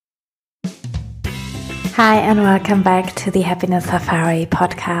Hi and welcome back to the Happiness Safari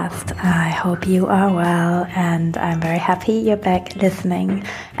podcast. I hope you are well and I'm very happy you're back listening.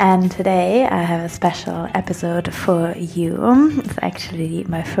 And today I have a special episode for you. It's actually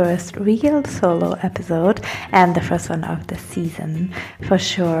my first real solo episode and the first one of the season for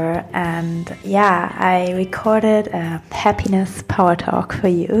sure. And yeah, I recorded a happiness power talk for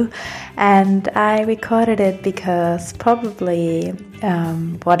you. And I recorded it because probably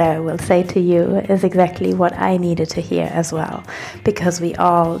what I will say to you is exactly what I needed to hear as well, because we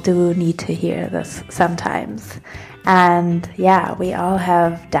all do need to hear this sometimes. And yeah, we all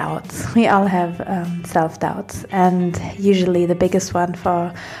have doubts, we all have self-doubts, and usually the biggest one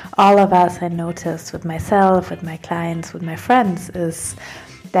for all of us, I noticed with myself, with my clients, with my friends, is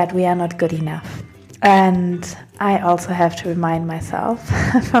that we are not good enough. And I also have to remind myself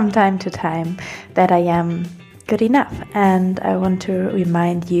from time to time that I am good enough, and I want to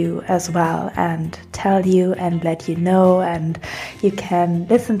remind you as well and tell you and let you know, and you can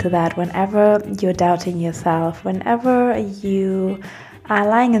listen to that whenever you're doubting yourself, whenever you are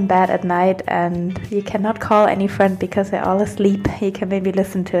lying in bed at night and you cannot call any friend because they're all asleep. You can maybe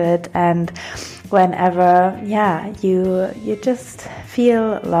listen to it, and whenever you just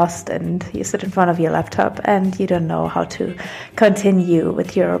feel lost and you sit in front of your laptop and you don't know how to continue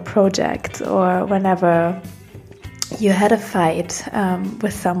with your project, or whenever you had a fight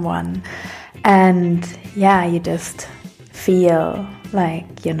with someone and you just feel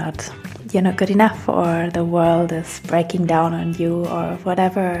like you're not good enough, or the world is breaking down on you, or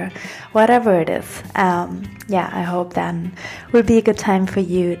whatever it is. I hope then will be a good time for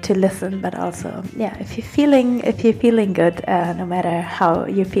you to listen. But also, if you're feeling good, no matter how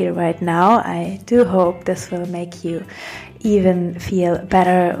you feel right now, I do hope this will make you even feel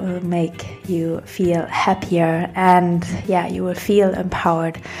better, will make you feel happier, and you will feel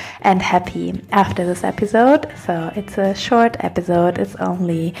empowered and happy after this episode. So it's a short episode, it's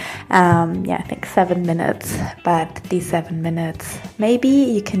only I think 7 minutes, but these 7 minutes, maybe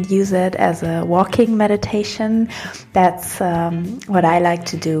you can use it as a walking meditation. That's what I like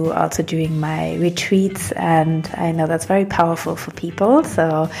to do also during my retreats, and I know that's very powerful for people.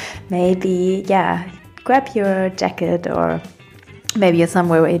 So maybe grab your jacket, or maybe you're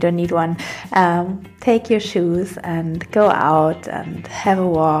somewhere where you don't need one. Take your shoes and go out and have a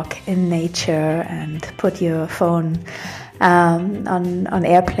walk in nature, and put your phone on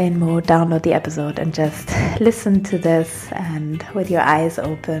airplane mode, download the episode and just listen to this, and with your eyes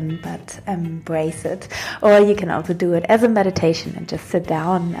open, but embrace it. Or you can also do it as a meditation and just sit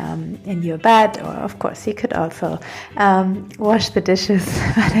down in your bed, or of course you could also wash the dishes.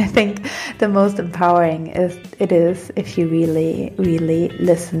 But I think the most empowering is if you really, really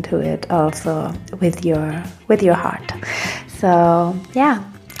listen to it also with your heart. So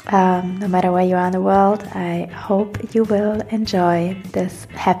no matter where you are in the world, I hope you will enjoy this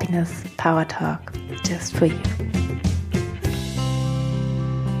happiness power talk just for you.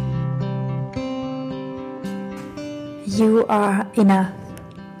 You are enough.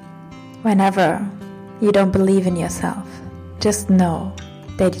 Whenever you don't believe in yourself, just know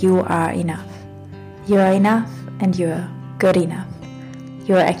that you are enough. You are enough, and you're good enough.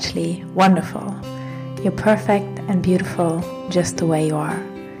 You're actually wonderful. You're perfect and beautiful just the way you are.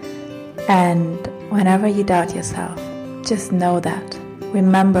 And whenever you doubt yourself, just know that,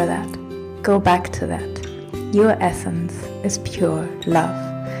 remember that, go back to that. Your essence is pure love,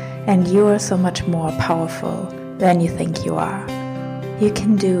 and you are so much more powerful than you think you are. You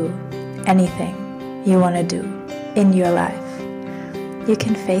can do anything you want to do in your life. You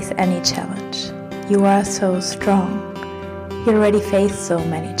can face any challenge. You are so strong. You already faced so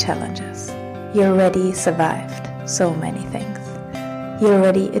many challenges. You already survived so many things. You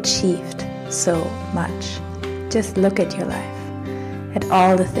already achieved so much. Just look at your life, at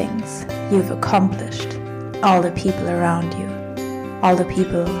all the things you've accomplished, all the people around you, all the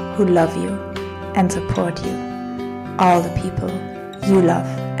people who love you and support you, all the people you love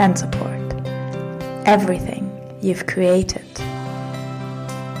and support, everything you've created,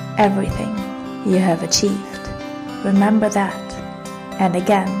 everything you have achieved. Remember that, and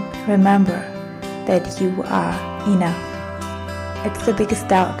again, remember that you are enough. It's the biggest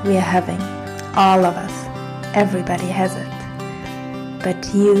doubt we are having. All of us. Everybody has it.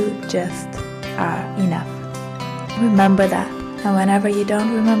 But you just are enough. Remember that. And whenever you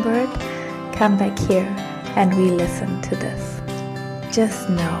don't remember it, come back here and re-listen to this. Just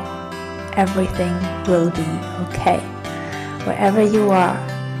know everything will be okay. Wherever you are,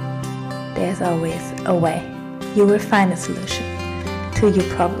 there's always a way. You will find a solution to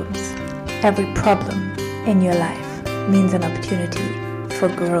your problems. Every problem in your life means an opportunity for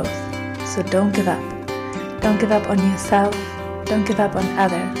growth. So don't give up. Don't give up on yourself. Don't give up on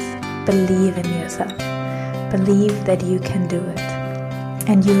others. Believe in yourself. Believe that you can do it.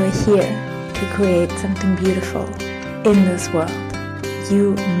 And you are here to create something beautiful in this world.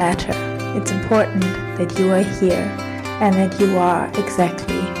 You matter. It's important that you are here and that you are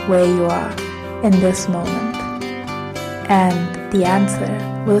exactly where you are in this moment. And the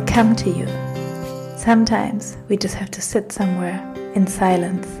answer will come to you. Sometimes we just have to sit somewhere in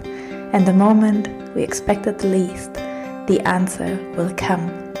silence, and the moment we expect it the least, the answer will come.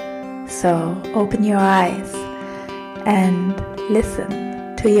 So open your eyes and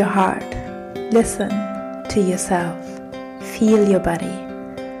listen to your heart. Listen to yourself. Feel your body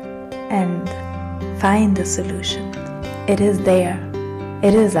and find the solution. It is there.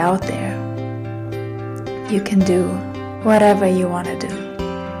 It is out there. You can do whatever you want to do.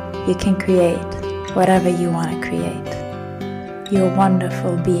 You can create whatever you want to create. You're a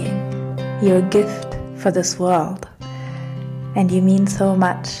wonderful being. You're a gift for this world. And you mean so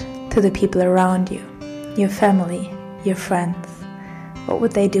much to the people around you, your family, your friends. What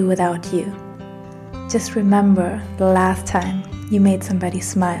would they do without you? Just remember the last time you made somebody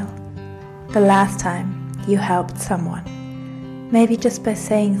smile. The last time you helped someone. Maybe just by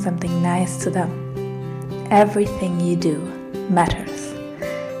saying something nice to them. Everything you do matters.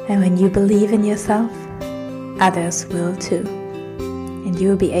 And when you believe in yourself, others will too. And you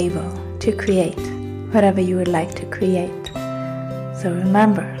will be able to create whatever you would like to create. So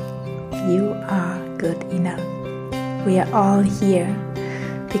remember, you are good enough. We are all here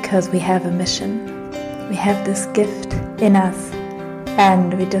because we have a mission. We have this gift in us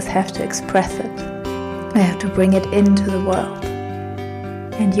and we just have to express it. We have to bring it into the world.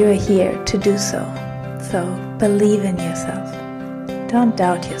 And you are here to do so. So believe in yourself. Don't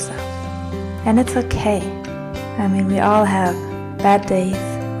doubt yourself. And it's okay. I mean, we all have bad days.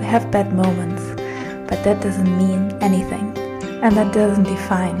 We have bad moments. But that doesn't mean anything. And that doesn't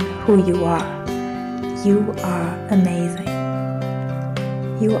define who you are. You are amazing.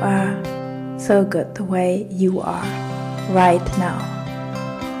 You are so good the way you are right now.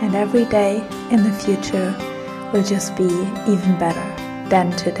 And every day in the future will just be even better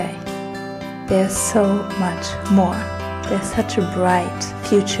than today. There's so much more. There's such a bright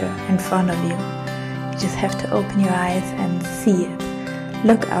future in front of you. You just have to open your eyes and see it.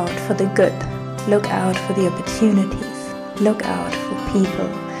 Look out for the good. Look out for the opportunities. Look out for people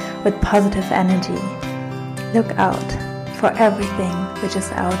with positive energy. Look out for everything which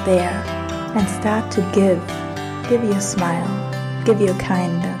is out there and start to give. Give your smile. Give your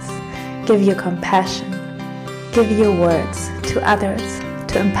kindness. Give your compassion. Give your words to others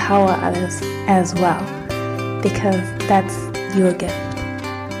to empower others as well. Because that's your gift,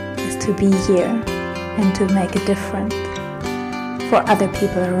 is to be here and to make a difference for other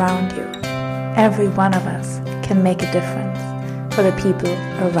people around you. Every one of us can make a difference for the people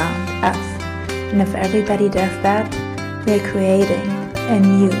around us. And if everybody does that, we're creating a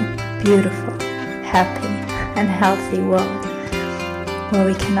new, beautiful, happy, and healthy world where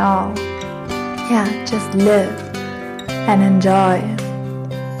we can all, just live and enjoy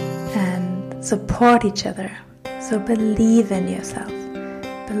and support each other. So believe in yourself.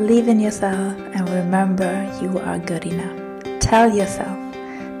 Believe in yourself and remember you are good enough. Tell yourself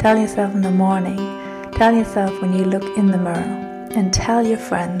in the morning, tell yourself when you look in the mirror, and tell your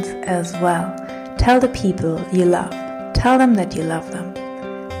friends as well. Tell the people you love. Tell them that you love them.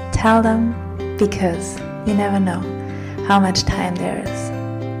 Tell them because you never know how much time there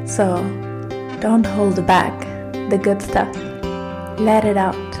is. So don't hold back the good stuff. Let it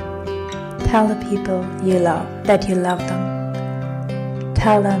out. Tell the people you love that you love them.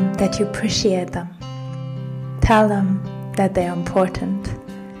 Tell them that you appreciate them. Tell them that they are important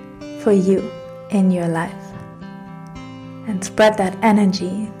for you in your life. And spread that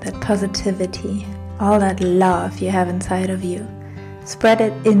energy, that positivity, all that love you have inside of you. Spread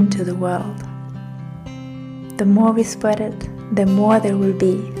it into the world. The more we spread it, the more there will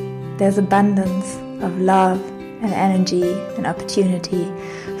be. There's abundance of love and energy and opportunity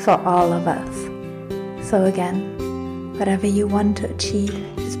for all of us. So again, whatever you want to achieve,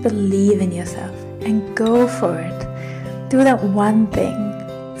 just believe in yourself and go for it. Do that one thing.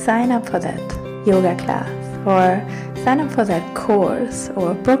 Sign up for that yoga class or sign up for that course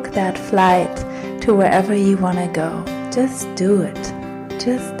or book that flight to wherever you want to go. Just do it.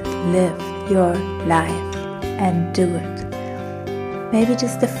 Just live your life and do it. Maybe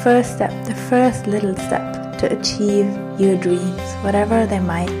just the first step, the first little step to achieve your dreams, whatever they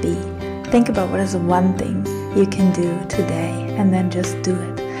might be. Think about what is the one thing you can do today and then just do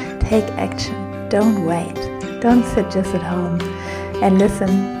it. Take action. Don't wait. Don't sit just at home and listen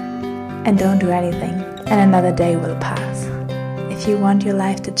and don't do anything. and another day will pass. If you want your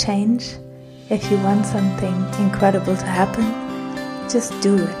life to change, if you want something incredible to happen, just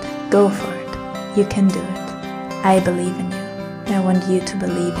do it. Go for it. You can do it. I believe in you. I want you to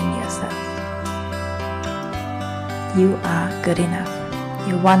believe in yourself. You are good enough.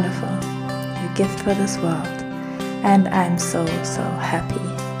 You're wonderful. You're a gift for this world. And I'm so happy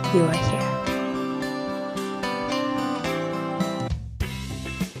you are here.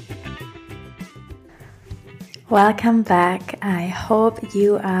 Welcome back. I hope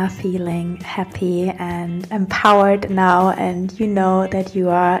you are feeling happy and empowered now, and you know that you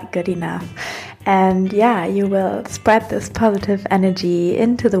are good enough. And yeah, you will spread this positive energy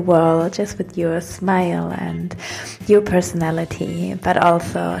into the world just with your smile and your personality, but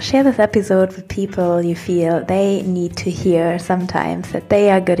also share this episode with people you feel they need to hear sometimes that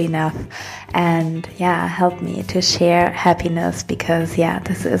they are good enough. And yeah, help me to share happiness, because yeah,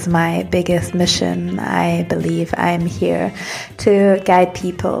 this is my biggest mission. I believe I'm here to guide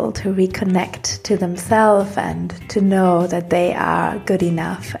people to reconnect to themselves and to know that they are good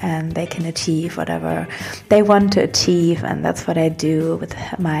enough and they can achieve whatever they want to achieve. And that's what I do with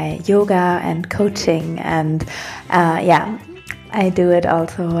my yoga and coaching. And I do it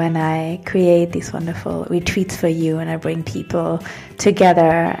also when I create these wonderful retreats for you, and I bring people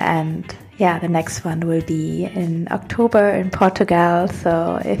together. And yeah, the next one will be in October in Portugal.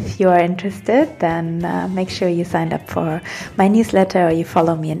 So if you are interested, then make sure you sign up for my newsletter, or you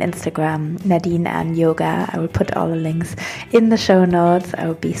follow me on Instagram, Nadine and Yoga. I will put all the links in the show notes. I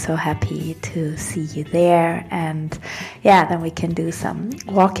will be so happy to see you there. And yeah, then we can do some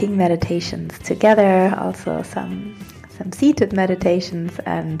walking meditations together, also some seated meditations,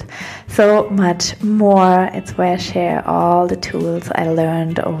 and so much more. It's where I share all the tools I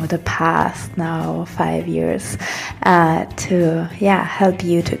learned over the past now 5 years to help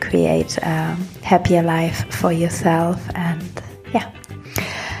you to create a happier life for yourself. And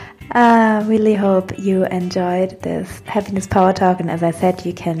really hope you enjoyed this Happiness Power Talk. And as I said,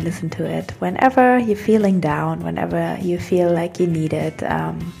 you can listen to it whenever you're feeling down, whenever you feel like you need it.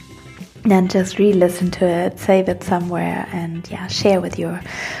 Then just re-listen to it, save it somewhere, and share with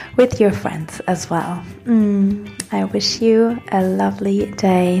your friends as well. I wish you a lovely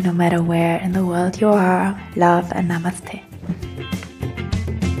day, no matter where in the world you are. Love and namaste.